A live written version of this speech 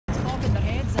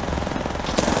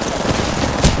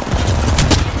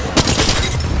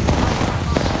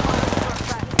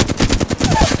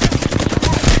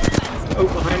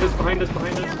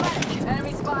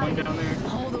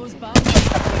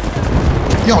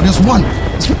Yo, there's one.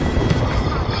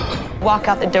 Walk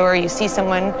out the door, you see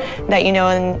someone that you know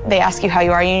and they ask you how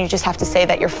you are, and you just have to say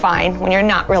that you're fine when you're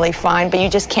not really fine, but you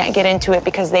just can't get into it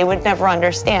because they would never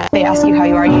understand. They ask you how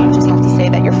you are, you just have to say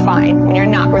that you're fine when you're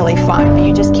not really fine, but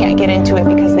you just can't get into it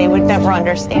because they would never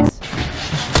understand.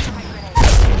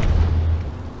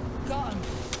 Got him.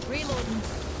 Reloading.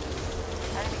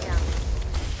 Enemy down.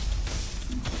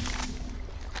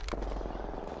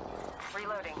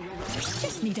 Reloading.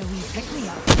 Just need a wee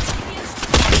pick-me-up.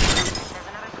 There's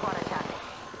another squad attacking.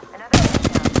 Another enemy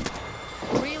down.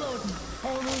 Reloading.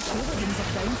 All those hooligans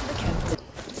are down for the count.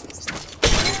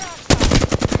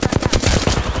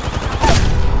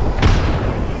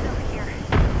 He's over here.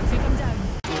 Take him down.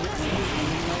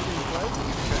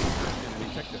 And he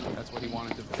picked it. That's what he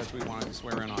wanted to. That's what he wanted to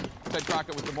swear in on. Ted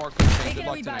Crockett with the mark. Taking Good a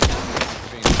luck wee tonight. back.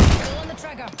 Pull on the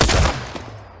trigger.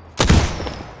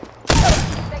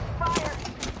 Take fire.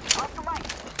 Off the right.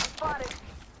 Spotted.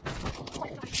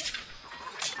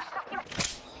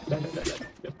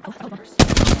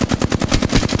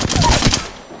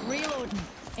 Reloading.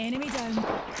 Enemy down.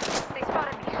 They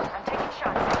spotted me. I'm taking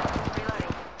shots.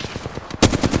 Reloading.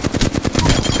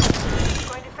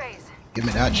 Going to phase. Give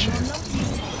me that shit.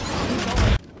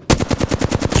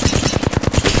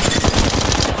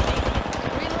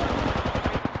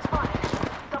 Spotted.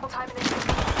 Double time initiative.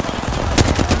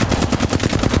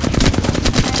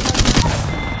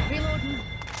 Reloading.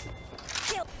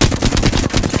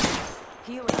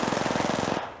 Healing.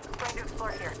 Going to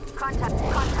explore here. Contact.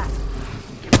 Contact.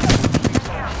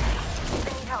 Down.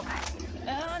 They need help.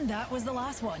 And that was the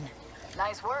last one.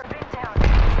 Nice work. Been down.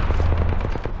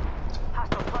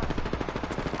 Hostile close.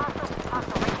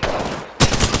 Hostile right here.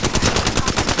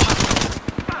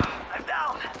 I'm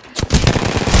down.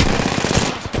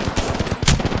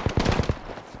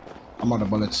 I'm out of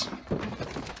bullets.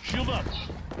 Shield up.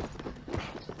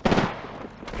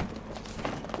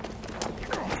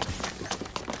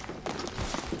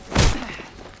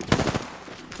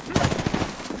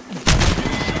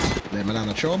 Lay me down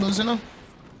the troubles, you know?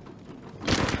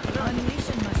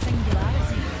 Unleashing my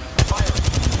singularity.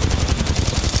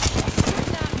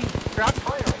 Trap.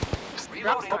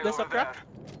 Trap. Stop this up, trap.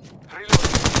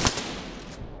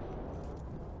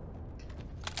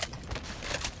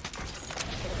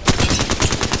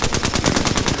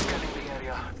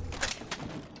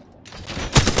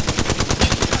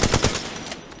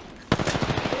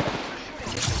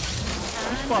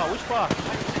 Which bar?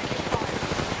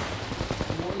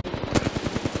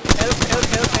 Help, help,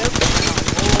 help, help.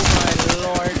 Oh my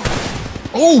lord.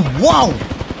 Oh, wow!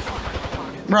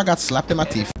 Bro, I got slapped in my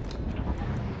teeth.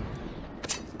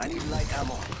 I need light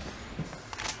ammo.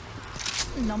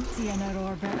 Numpty in our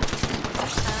orbit.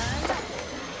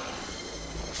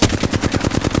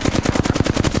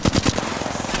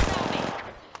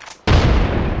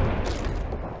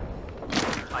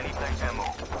 I need light ammo.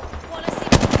 Wanna see?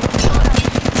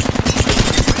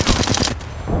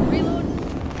 Reload.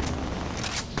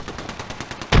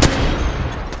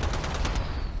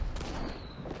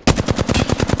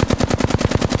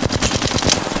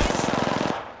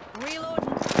 Reload.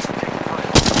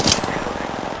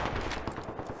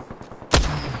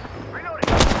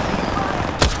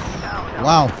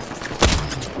 Wow.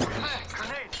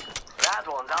 Grenade. That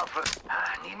one's out for.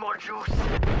 Need more juice.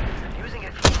 Using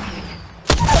it for healing.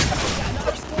 Got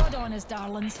another squad on us,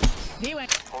 darlings. They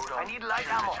went. Hold on. I need light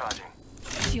ammo.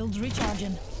 Shields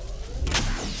recharging.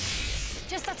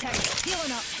 Just a tick.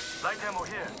 Healing up. Light ammo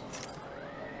here.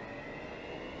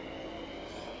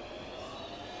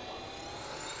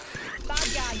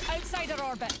 Bad guy. Outside our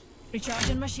orbit.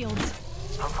 Recharging my shields.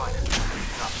 I'm fine.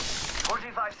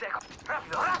 45 seconds.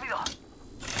 Rápido, rápido.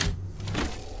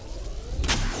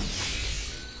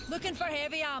 Looking for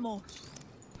heavy ammo.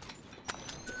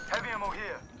 Heavy ammo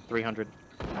here. 300.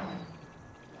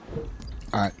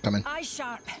 Alright, coming. Eyes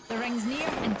sharp. The ring's near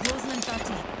and closing in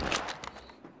 30.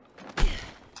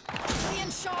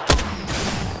 Being shot.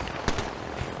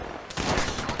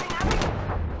 Shooting at me.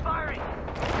 Firing.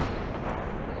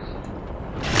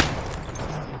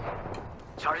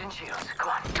 Charging shields. Come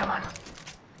on, come on.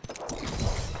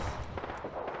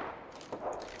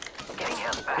 Getting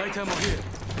health back. Light ammo here.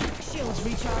 Shields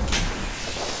recharging.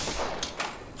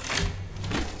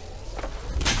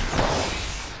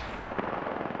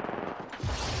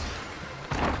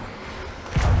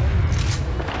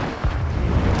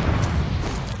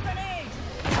 Grenade!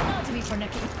 Not to be for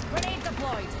Nicky. Grenade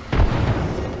deployed.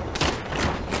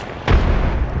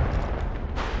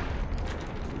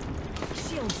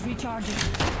 Shields recharging.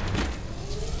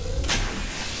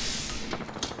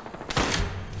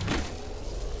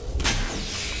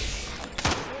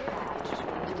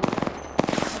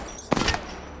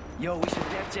 Yo, we should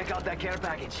def check out that care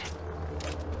package.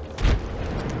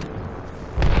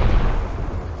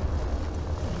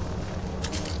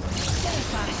 Don't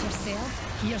flash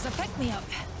yourself. Here's a pick-me-up.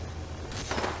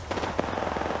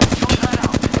 Don't let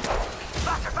out.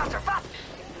 Faster, faster, faster!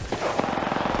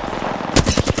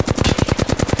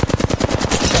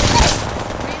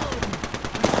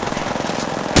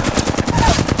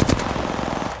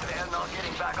 They're not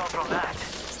getting back up from that.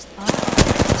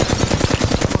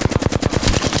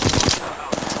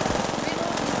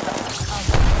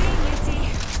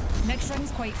 Next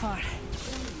ring's quite far.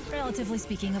 Relatively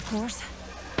speaking, of course.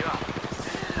 Yeah.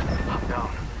 I'm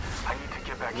down. I need to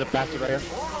get back. There's a bastard right here.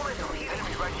 One moment,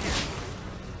 enemy right here.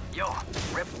 Yo,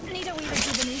 rip. Need a wee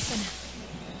rejuvenation.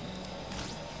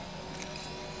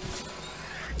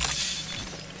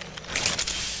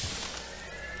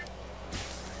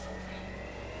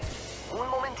 Un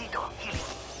momentito, healing.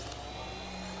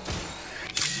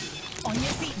 On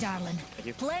your feet, darling.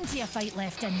 Plenty of fight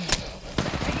left in you.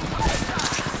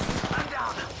 I'm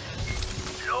down.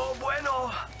 Lo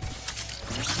bueno.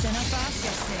 Dinner fast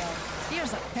yourself.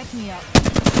 Here's a pick-me-up.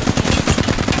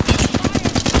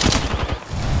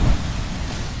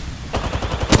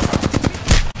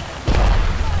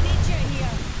 I need you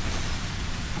here.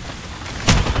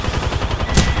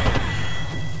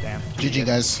 Damn. GG,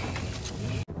 guys.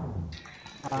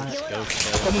 Let's go.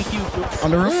 Coming to you, Crooks.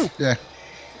 On the roof? Yeah.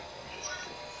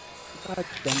 God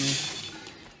damn it.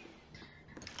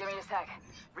 Give me a sec.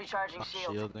 Recharging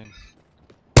shield. Shielding.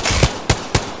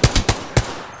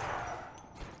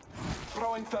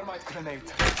 Throwing thermite grenade.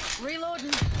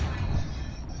 Reloading.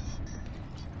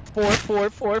 Four.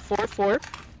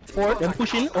 Them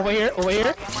pushing over here. Got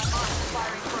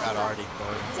already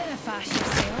closed. Dinner fast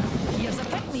yourself. Here's a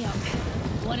pick-me-up.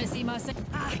 Wanna see my got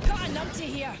a numpty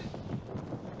here.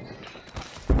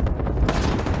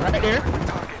 Right there.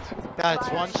 God, it's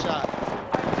one shot.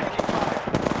 I'm taking fire.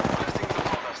 Pressing the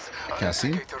bonus. Can't see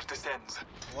him. Navigator descends.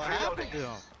 What happened to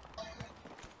him?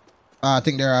 I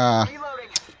think they're Reloading.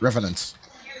 revenants.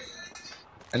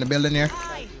 In the building here.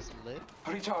 Aye. Just lit.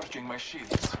 Recharging my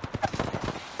shields.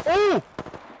 Oh!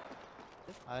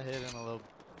 I hit him a little.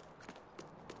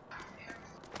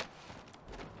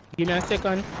 Give me a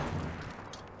second.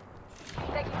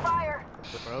 Taking fire.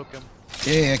 Broke him.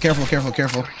 Yeah, careful. Recharge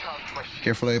my shield.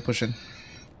 Careful how you're pushing.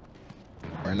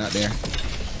 We're not there.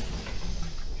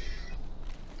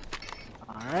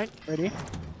 Alright, ready.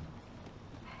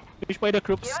 Push by the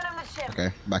Crooks. Giving him the ship.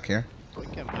 Okay, back here. We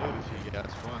can move if you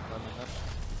guys want. Let me know.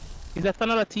 Is that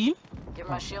another team? Give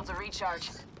my shields a recharge.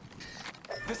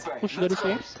 This way. Push this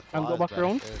way. And go back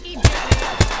around.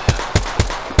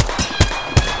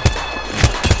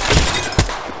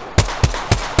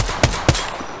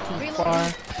 Too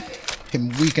far. Him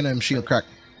weaken him, shield crack.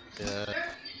 Yeah.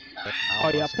 Oh,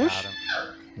 yeah, push?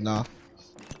 No.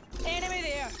 Enemy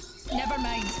there. Never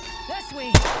mind. This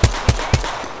way.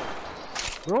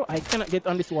 Bro, I cannot get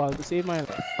on this wall to save my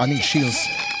life. I need shields.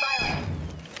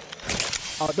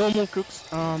 Oh, don't move,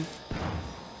 Crooks. Man,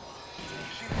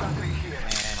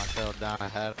 I fell down. I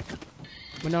had it.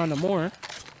 We're not no more.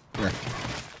 Here.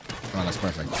 Oh, that's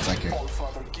perfect. Thank you. Oh,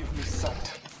 Father, give me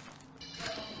sight.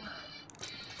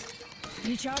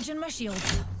 Recharging my shield.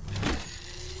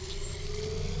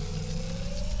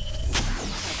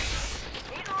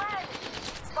 Need lead.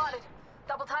 Spotted.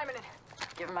 Double timing it.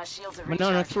 Giving my shields a We're not no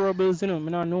recharge. throwables, you know. We're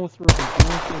not no throwables.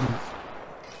 No throwables.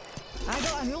 I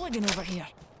got a hooligan over here.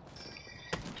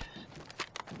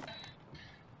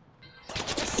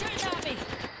 They're shooting at me.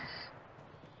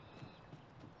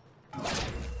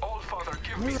 Oh, Father,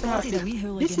 give me Spotted a wee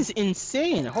hooligan. This is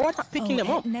insane. How are you picking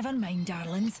them up? Never mind,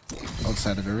 darlings.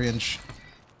 Outside of the range.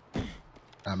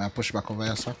 I push back over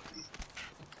here, sir.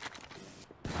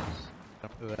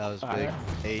 That was big.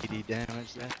 80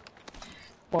 damage there.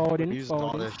 Forward in, Using all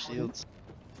forward in. their shields.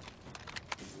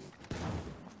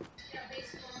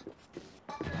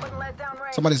 Putting lead down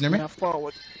range. Somebody's near me. Yeah,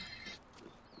 forward.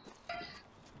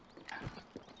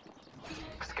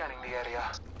 scanning the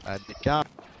area. I did count.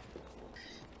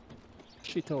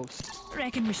 Shit house.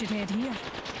 Reckon we should head here.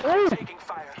 Oh! Taking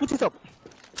fire. Put it up.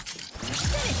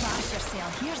 Very fast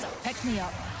yourself. Here's a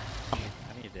pick-me-up. I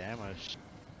need damage.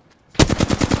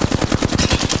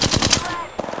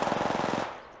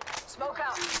 Smoke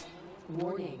out.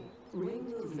 Warning. Ring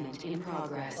movement in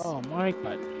progress. Oh my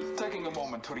god. Taking a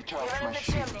moment to recharge Giving my him the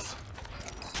chimney. shields.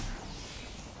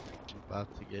 About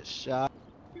to get shot.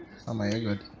 Oh my, you're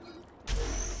good.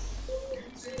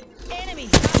 Enemy.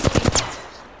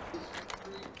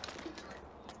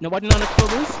 Nobody on the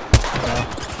throwables?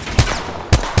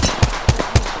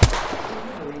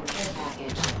 Delivering care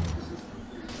package.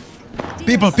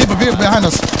 People behind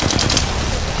us.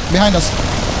 Behind us.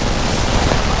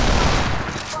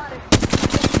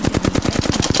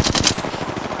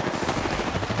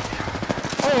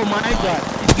 Oh my god,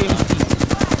 this game is deep.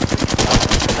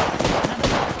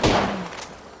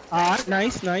 Ah,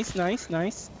 nice, nice, nice,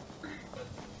 nice.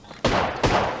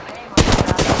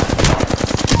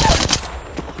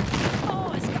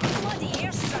 Oh, it's got a bloody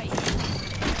airstrike.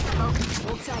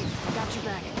 Hold tight. Got your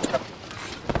back.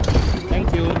 Thank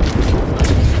you.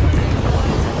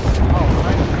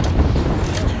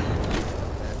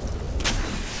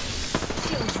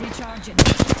 Shields recharging.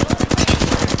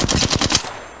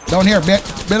 Down here,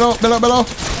 below.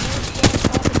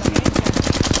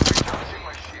 Recharging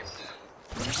my shields.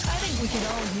 I think we could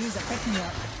all use a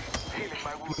pick-me-up. Healing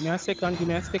my wounds. Give me a second, give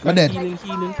me a second. I'm dead. Healing,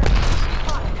 healing.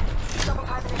 Double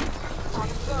timing it. On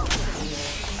the go.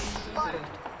 Spotted.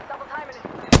 Double timing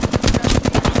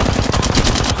it.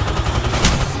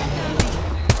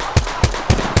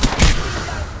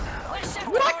 Let's shift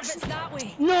the orbits that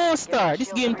way. No, Star,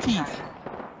 this game thief.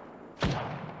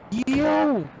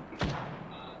 Yo!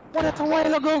 What, that's a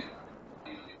while ago?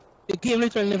 The game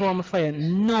literally never on fire.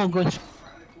 No gun.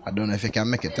 I don't know if you can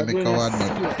make it to be coward, but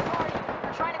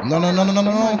They're trying to no.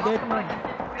 Dead man.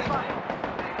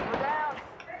 We're down.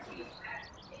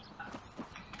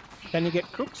 Can you get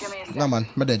crooks? Give me a sec. No man,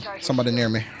 I'm dead. Somebody near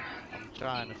me.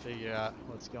 Trying to figure out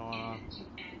what's going on.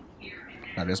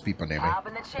 Nah, there's people near me. Up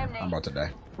in the chimney. I'm about to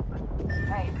die.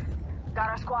 Hey, got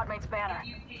our squad mate's banner.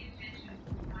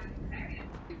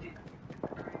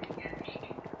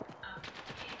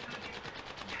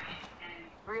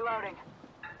 Reloading.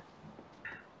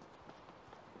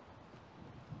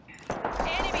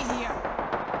 Enemy here.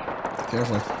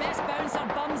 Careful. Best bounce our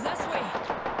bums this way.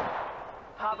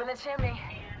 Hop in the chimney.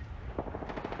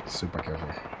 Super careful.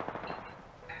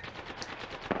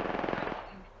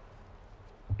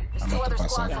 There's I'm two about to other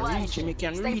pass squads out. left. Reach him, he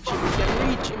can Stay reach him, focused. he can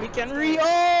reach him, he can reach.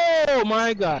 Oh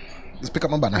my god. Let's pick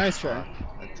up my banner. Nice try.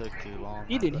 That took too long.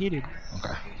 He did. Okay.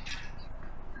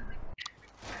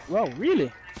 Wow,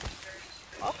 really?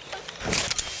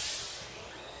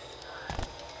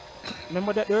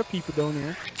 Remember that there are people down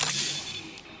here.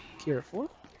 Careful.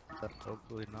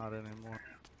 Hopefully not anymore.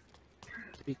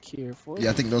 Be careful. Yeah,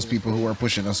 I think those people who were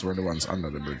pushing us were the ones under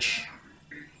the bridge.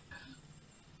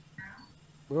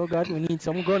 Bro, God, we need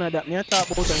some gun at that. Me I talk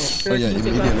about it. Oh, yeah, 13 seconds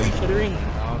immediately. for each of the ring.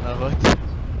 I don't know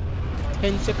what.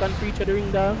 10 seconds for each of the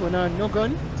ring, dog. When I no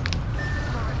gun.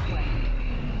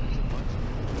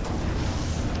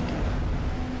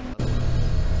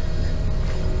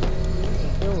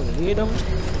 Yo, lay down.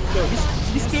 Yo,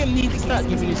 this game needs to start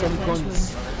giving you some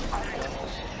guns.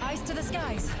 Eyes to the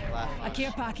skies. A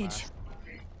care package.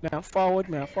 Man, forward.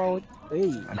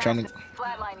 Hey. I'm trying to.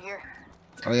 Flatline here.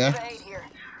 Oh yeah. 8 here.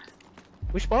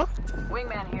 Which part?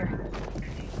 Wingman here.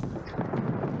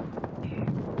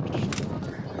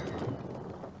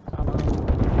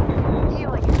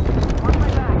 Healing. Watch my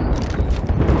back.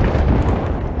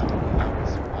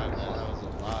 That was a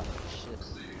lot of shit.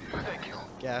 Thank you.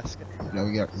 Gasket. No,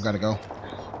 we gotta go.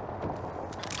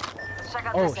 Check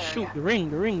out Oh this shoot, area. the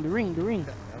ring.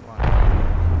 Come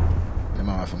on. They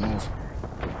might have to move.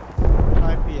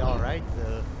 Might be alright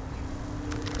though.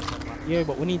 Yeah,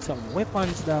 but we need some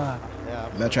weapons, dog. Yeah.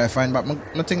 Let's try to find back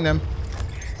my thing them.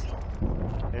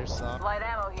 Here's some. Light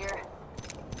ammo here.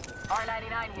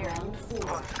 R99 here.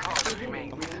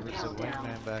 There's a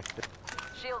wingman back there.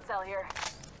 Shield cell here.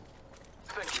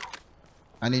 Thank you.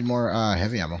 I need more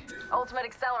heavy ammo. Ultimate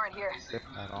accelerant here.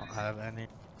 I don't have any.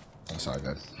 That's all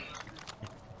good.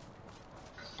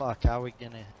 Fuck, how we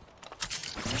gonna?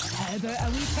 How about a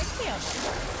wee pick-me-up?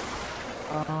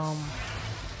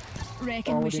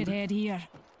 Reckon we should head here.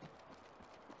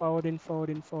 Forwarding. Oh,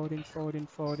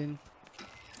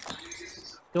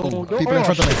 Don't, people in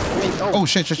front of me. Went out. Oh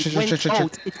shit.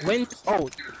 It went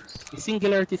out. The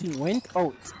singularity thing went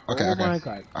out. Okay, oh okay. my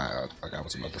god. Okay, I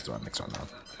was about to throw the next one now.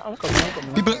 I'm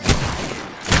coming. People.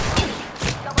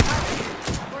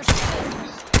 We're shooting.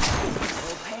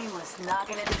 Oh, painless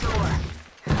knocking at the door.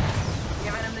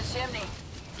 Giving him the chimney.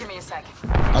 Give me a sec.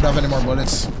 I don't have any more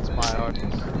bullets. It's my art.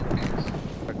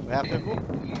 We have people?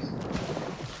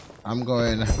 I'm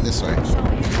going this way. Shall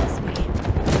we head this way?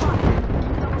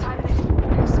 Double timing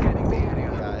it. Scanning the area.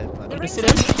 Yeah, it, but The ring's see on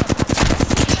them? me.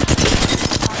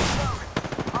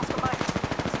 Oscar Mike.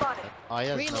 Spotted. oh, he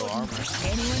has no Reloading. armor.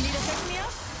 Anyone need a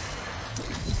pick-me-up?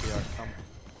 We are coming.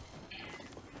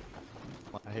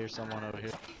 I hear someone over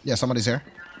here. Yeah, somebody's here.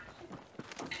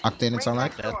 Octane, it sound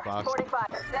like. Death box. 45.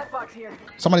 Death box here.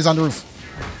 Somebody's on the roof.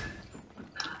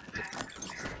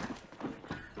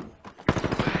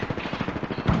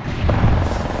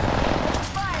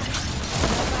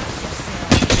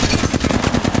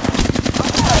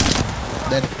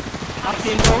 dead. Up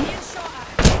him down.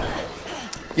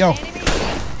 Yo,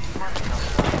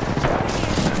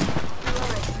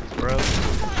 Bro.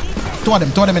 two of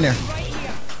them in there.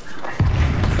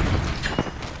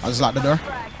 I'll just lock the door.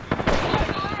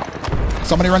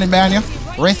 Somebody running behind you.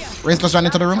 Wraith just ran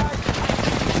into the room.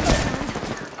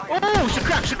 Oh, she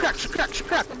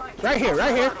cracked. Right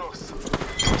here.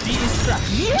 She is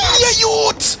cracked. Yeah,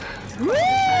 youth!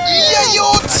 Yeah,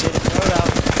 youth!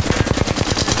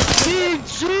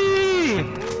 GG!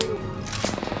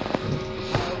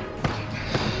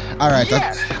 Alright,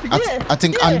 I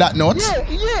think on that note,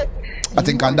 Yeah. I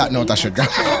think on that note I should go.